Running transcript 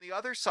the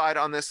other side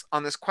on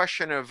this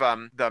question of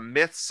the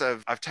myths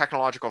of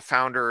technological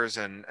founders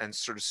and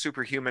sort of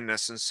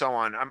superhumanness and so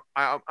on,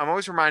 I'm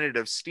always reminded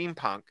of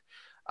steampunk.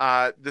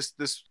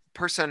 This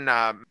person,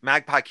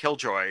 Magpie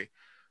Killjoy,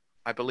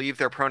 I believe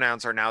their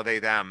pronouns are now they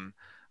them.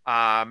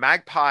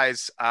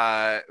 Magpies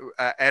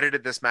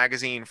edited this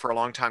magazine for a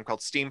long time called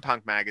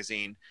Steampunk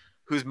Magazine,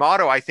 whose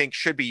motto I think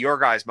should be your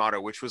guys'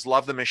 motto, which was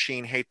 "Love the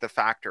machine, hate the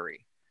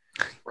factory."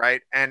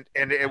 Right, and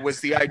it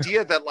was the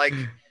idea that like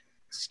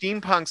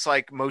steampunk's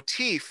like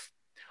motif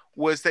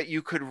was that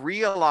you could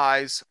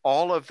realize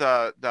all of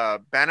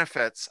the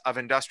benefits of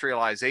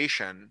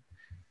industrialization,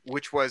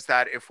 which was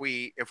that if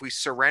we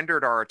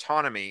surrendered our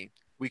autonomy,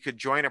 we could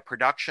join a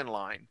production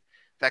line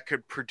that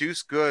could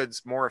produce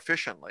goods more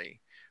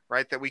efficiently,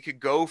 right? That we could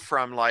go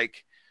from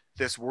like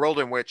this world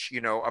in which,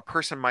 you know, a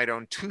person might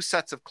own two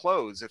sets of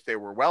clothes if they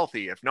were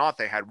wealthy. If not,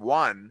 they had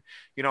one.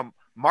 You know,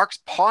 Marx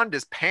pawned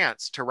his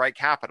pants to write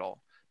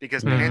Capital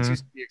because pants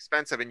used to be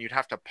expensive and you'd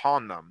have to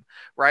pawn them,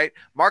 right?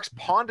 Marx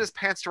pawned his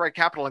pants to write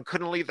Capital and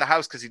couldn't leave the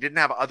house because he didn't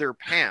have other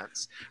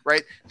pants,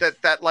 right?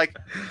 That like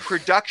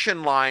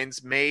production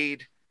lines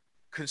made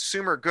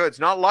consumer goods,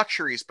 not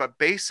luxuries, but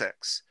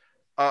basics,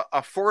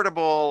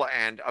 affordable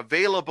and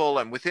available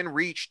and within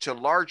reach to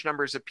large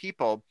numbers of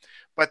people.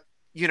 But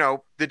you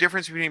know, the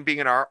difference between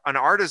being an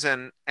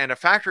artisan and a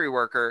factory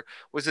worker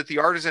was that the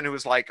artisan who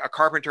was like a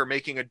carpenter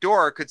making a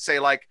door could say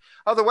like,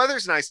 oh, the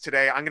weather's nice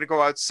today, I'm going to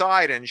go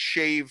outside and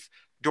shave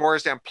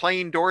doors down,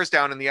 plain doors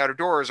down in the outer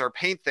doors, or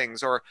paint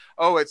things, or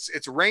oh,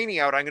 it's rainy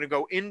out, I'm going to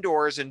go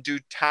indoors and do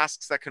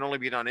tasks that can only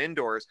be done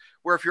indoors.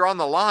 Where if you're on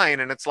the line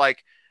and it's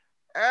like,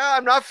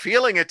 I'm not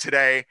feeling it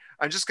today,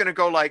 I'm just going to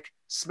go like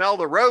smell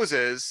the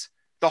roses,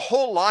 the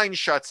whole line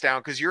shuts down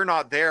because you're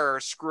not there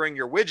screwing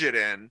your widget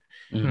in.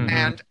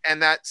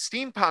 And that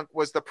steampunk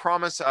was the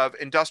promise of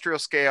industrial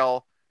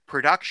scale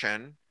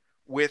production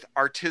with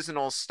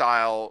artisanal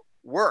style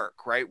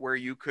work, right? Where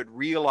you could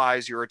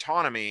realize your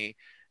autonomy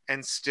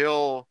and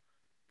still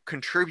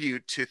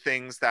contribute to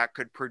things that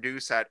could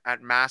produce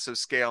at massive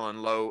scale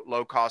and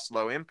low cost,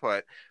 low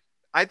input.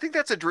 I think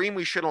that's a dream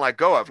we shouldn't let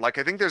go of. Like,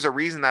 I think there's a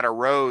reason that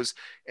arose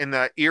in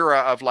the era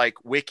of like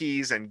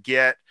wikis and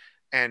Git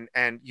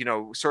and you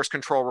know, source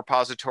control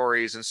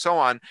repositories and so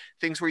on,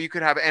 things where you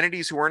could have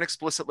entities who weren't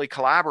explicitly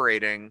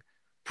collaborating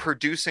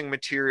producing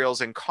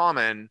materials in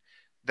common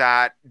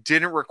that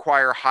didn't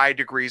require high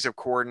degrees of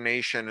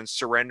coordination and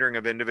surrendering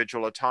of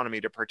individual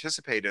autonomy to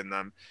participate in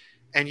them.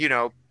 And you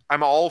know,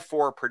 I'm all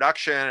for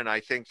production, and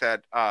I think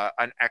that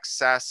an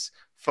excess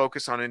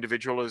focus on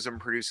individualism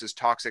produces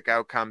toxic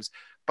outcomes,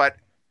 but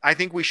I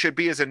think we should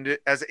be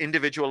as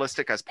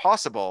individualistic as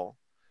possible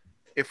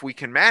if we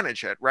can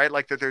manage it, right?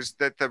 Like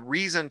that the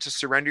reason to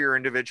surrender your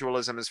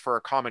individualism is for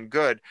a common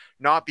good,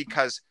 not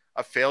because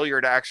a failure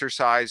to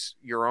exercise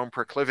your own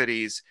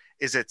proclivities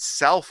is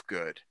itself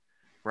good,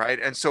 right?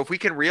 And so if we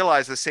can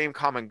realize the same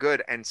common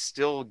good and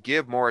still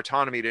give more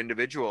autonomy to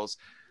individuals,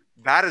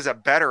 that is a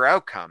better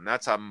outcome.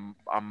 That's a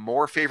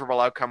more favorable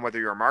outcome, whether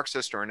you're a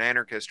Marxist or an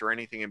anarchist or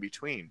anything in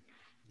between.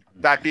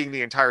 That being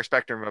the entire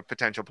spectrum of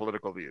potential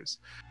political views.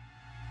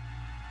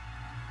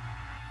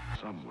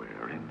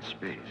 Somewhere in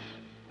space,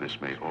 this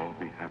may all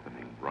be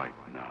happening right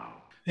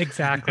now.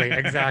 Exactly.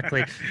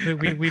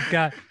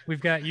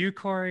 We've got you,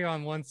 Corey,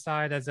 on one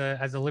side as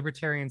a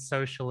libertarian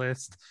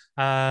socialist.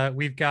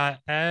 We've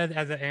got Ed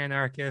as an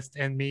anarchist,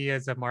 and me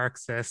as a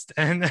Marxist.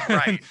 And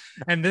right.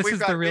 and this is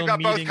the real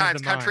meeting both kinds,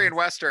 of the country minds. and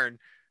Western.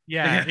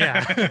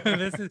 Yeah.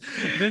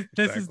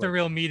 This is the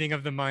real meeting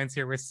of the minds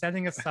here. We're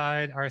setting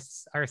aside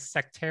our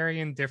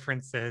sectarian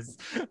differences,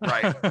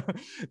 right,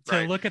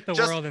 to look at the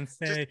world and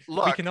say,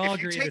 look, we can all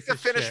agree. If you take the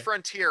Finnish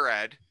frontier,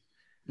 Ed,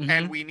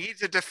 and we need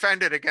to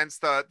defend it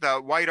against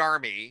the White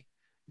Army,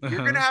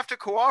 you're going to have to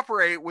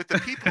cooperate with the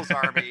People's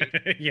Army,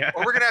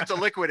 or we're going to have to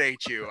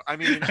liquidate you. I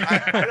mean,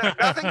 I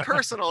nothing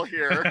personal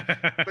here,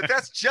 but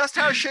that's just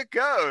how shit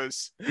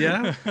goes.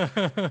 Yeah,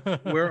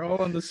 we're all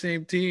on the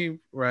same team,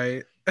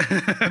 right?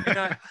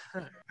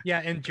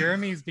 And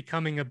Jeremy's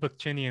becoming a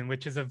Bookchinian,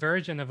 which is a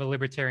version of a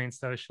libertarian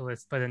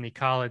socialist, but an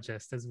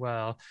ecologist as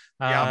well.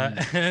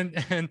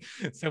 And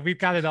so we've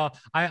got it all.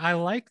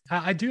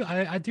 I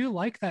do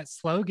like that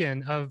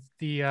slogan of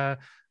the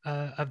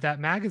of that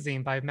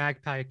magazine by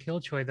Magpie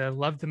Killjoy, the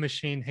 "Love the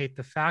machine, hate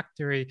the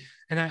factory,"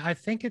 and I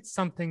think it's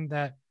something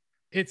that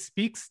it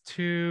speaks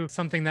to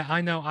something that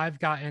I know I've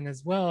gotten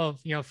as well.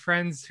 You know,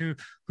 friends who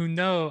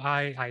know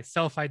I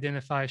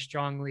self-identify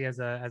strongly as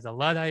a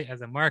Luddite, as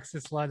a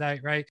Marxist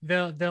Luddite, right?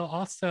 They'll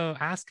also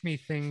ask me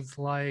things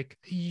like,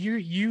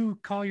 you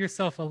call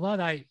yourself a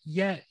Luddite,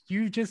 yet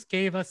you just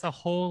gave us a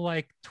whole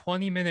like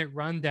 20-minute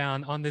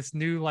rundown on this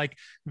new like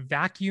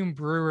vacuum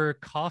brewer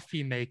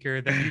coffee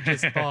maker that you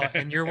just bought,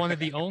 and you're one of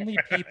the only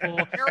people.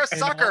 You're a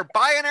sucker.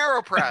 Buy an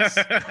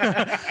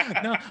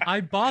AeroPress. No,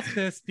 I bought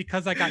this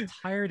because I got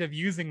tired of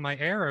using my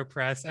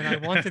AeroPress and I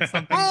wanted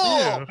something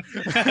new.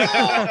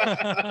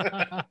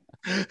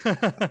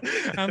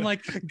 I'm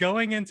like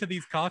going into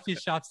these coffee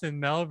shops in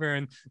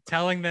Melbourne,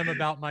 telling them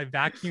about my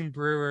vacuum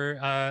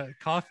brewer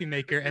coffee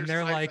maker, and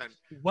they're like,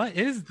 "What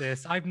is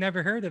this? I've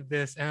never heard of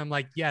this." And I'm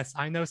like, "Yes,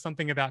 I know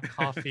something about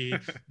coffee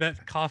that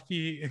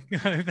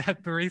that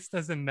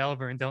baristas in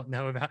Melbourne don't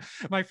know about."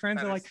 My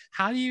friends are like,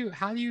 "How do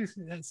you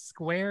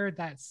square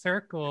that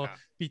circle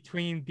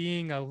between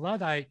being a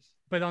Luddite,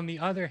 but on the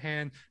other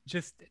hand,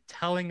 just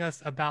telling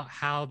us about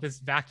how this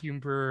vacuum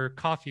brewer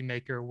coffee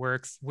maker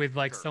works with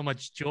like so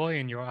much joy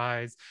in your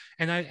eyes?"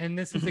 And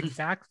this is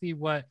exactly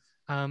what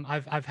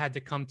I've had to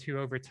come to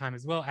over time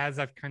as well, as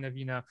I've kind of,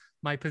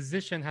 my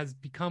position has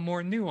become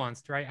more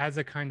nuanced, right? As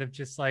a kind of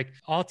just like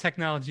all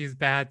technology is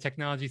bad,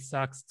 technology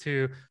sucks,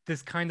 to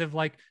this kind of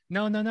like,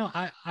 no.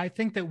 I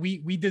think that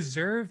we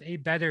deserve a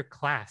better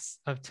class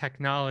of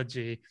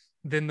technology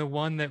than the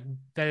one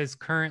that is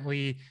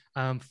currently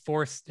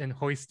forced and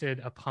hoisted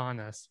upon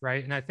us,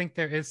 right? And I think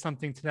there is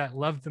something to that.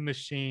 Love the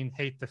machine,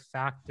 hate the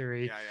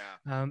factory.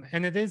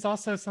 And it is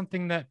also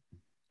something that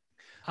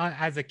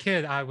as a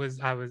kid, I was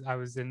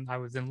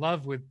in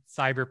love with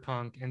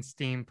cyberpunk and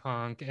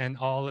steampunk and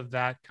all of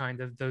that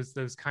kind of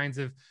those kinds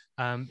of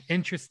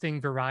interesting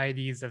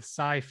varieties of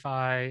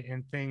sci-fi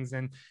and things.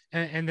 And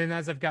then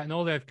as I've gotten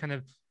older, I've kind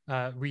of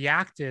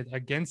reacted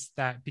against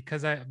that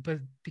because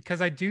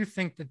I do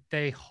think that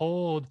they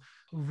hold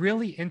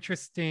really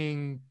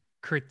interesting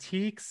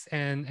critiques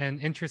and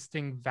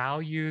interesting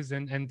values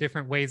and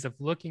different ways of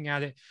looking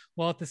at it,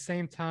 while at the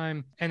same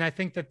time, and I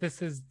think that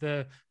this is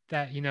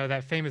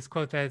that famous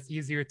quote that it's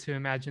easier to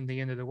imagine the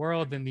end of the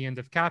world than the end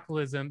of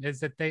capitalism, is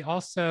that they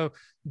also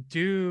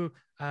do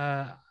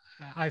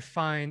I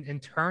find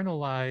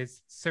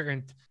internalize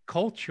certain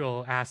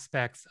cultural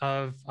aspects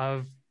of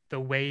the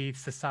way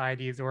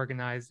society is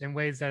organized in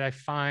ways that I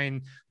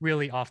find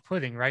really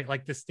off-putting, right?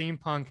 Like the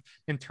steampunk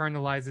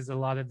internalizes a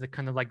lot of the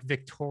kind of like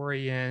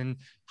Victorian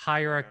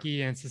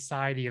hierarchy and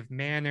society of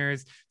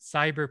manners.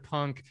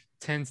 Cyberpunk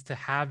tends to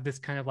have this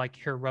kind of like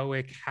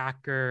heroic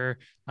hacker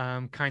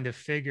kind of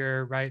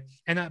figure, right?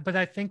 But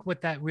I think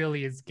what that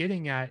really is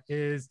getting at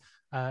is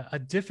a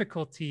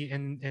difficulty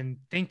in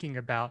thinking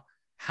about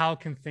how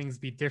can things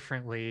be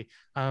differently,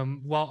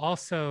 while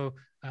also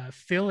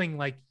feeling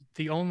like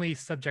the only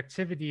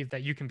subjectivity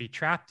that you can be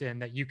trapped in,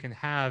 that you can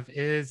have,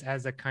 is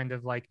as a kind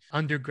of like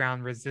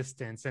underground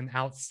resistance, an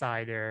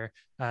outsider,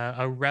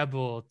 a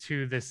rebel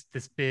to this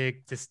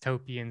big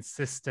dystopian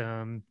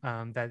system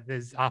that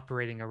is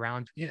operating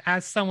around.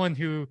 As someone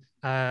who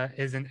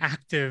is an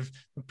active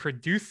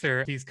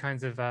producer of these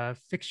kinds of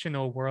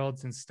fictional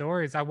worlds and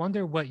stories, I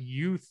wonder what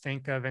you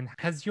think of, and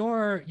has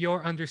your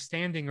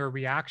understanding or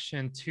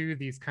reaction to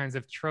these kinds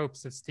of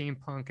tropes of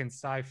steampunk and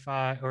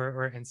sci-fi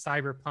or and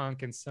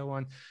cyberpunk and so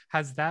on,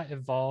 has that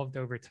evolved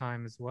over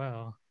time as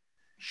well?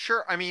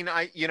 Sure. I mean,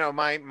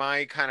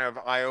 my kind of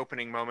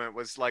eye-opening moment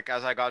was like,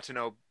 as I got to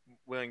know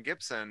William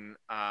Gibson,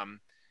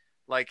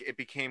 like it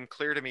became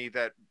clear to me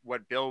that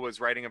what Bill was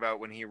writing about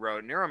when he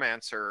wrote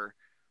Neuromancer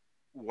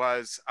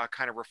was a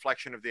kind of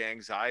reflection of the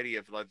anxiety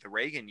of like the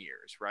Reagan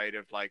years, right?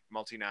 Of like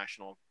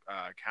multinational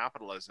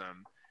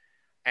capitalism.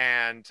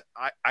 And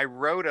I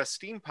wrote a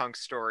steampunk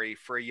story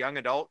for a young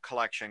adult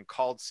collection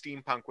called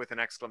Steampunk with an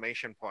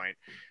exclamation point,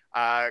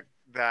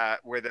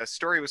 where the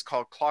story was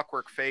called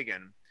Clockwork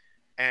Fagin.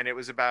 And it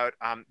was about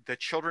the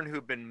children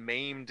who've been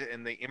maimed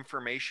in the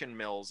information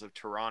mills of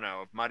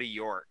Toronto, of Muddy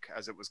York,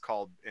 as it was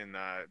called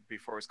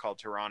before it was called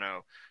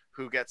Toronto,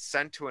 who get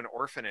sent to an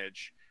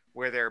orphanage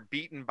where they're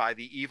beaten by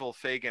the evil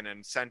Fagin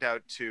and sent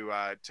out to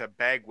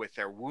beg with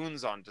their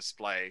wounds on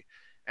display.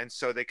 And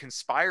so they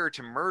conspire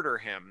to murder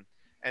him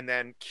and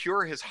then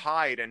cure his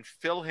hide and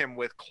fill him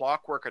with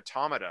clockwork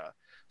automata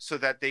so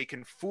that they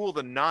can fool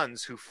the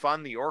nuns who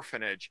fund the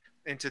orphanage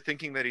into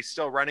thinking that he's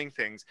still running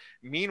things.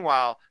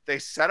 Meanwhile, they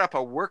set up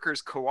a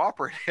workers'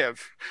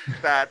 cooperative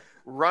that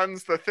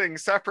runs the thing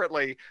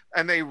separately,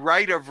 and they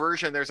write a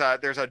version. There's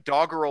a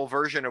doggerel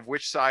version of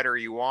Which Side Are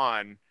You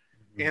On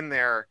in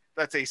there.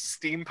 That's a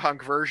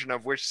steampunk version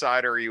of Which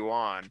Side Are You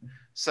On.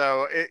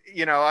 So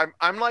I'm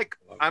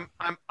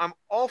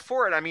all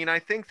for it. I mean, I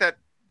think that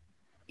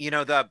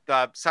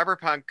the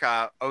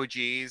cyberpunk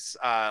OGs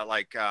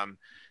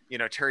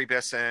Terry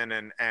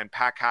Bisson and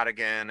Pat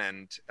Cadigan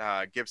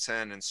and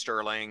Gibson and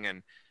Sterling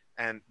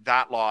and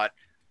that lot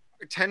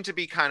tend to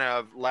be kind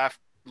of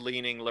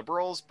left-leaning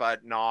liberals,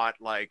 but not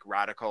like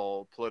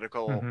radical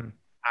political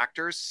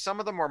actors. Some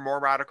of them are more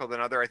radical than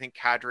other. I think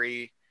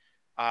Kadri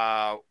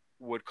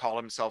would call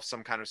himself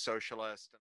some kind of socialist.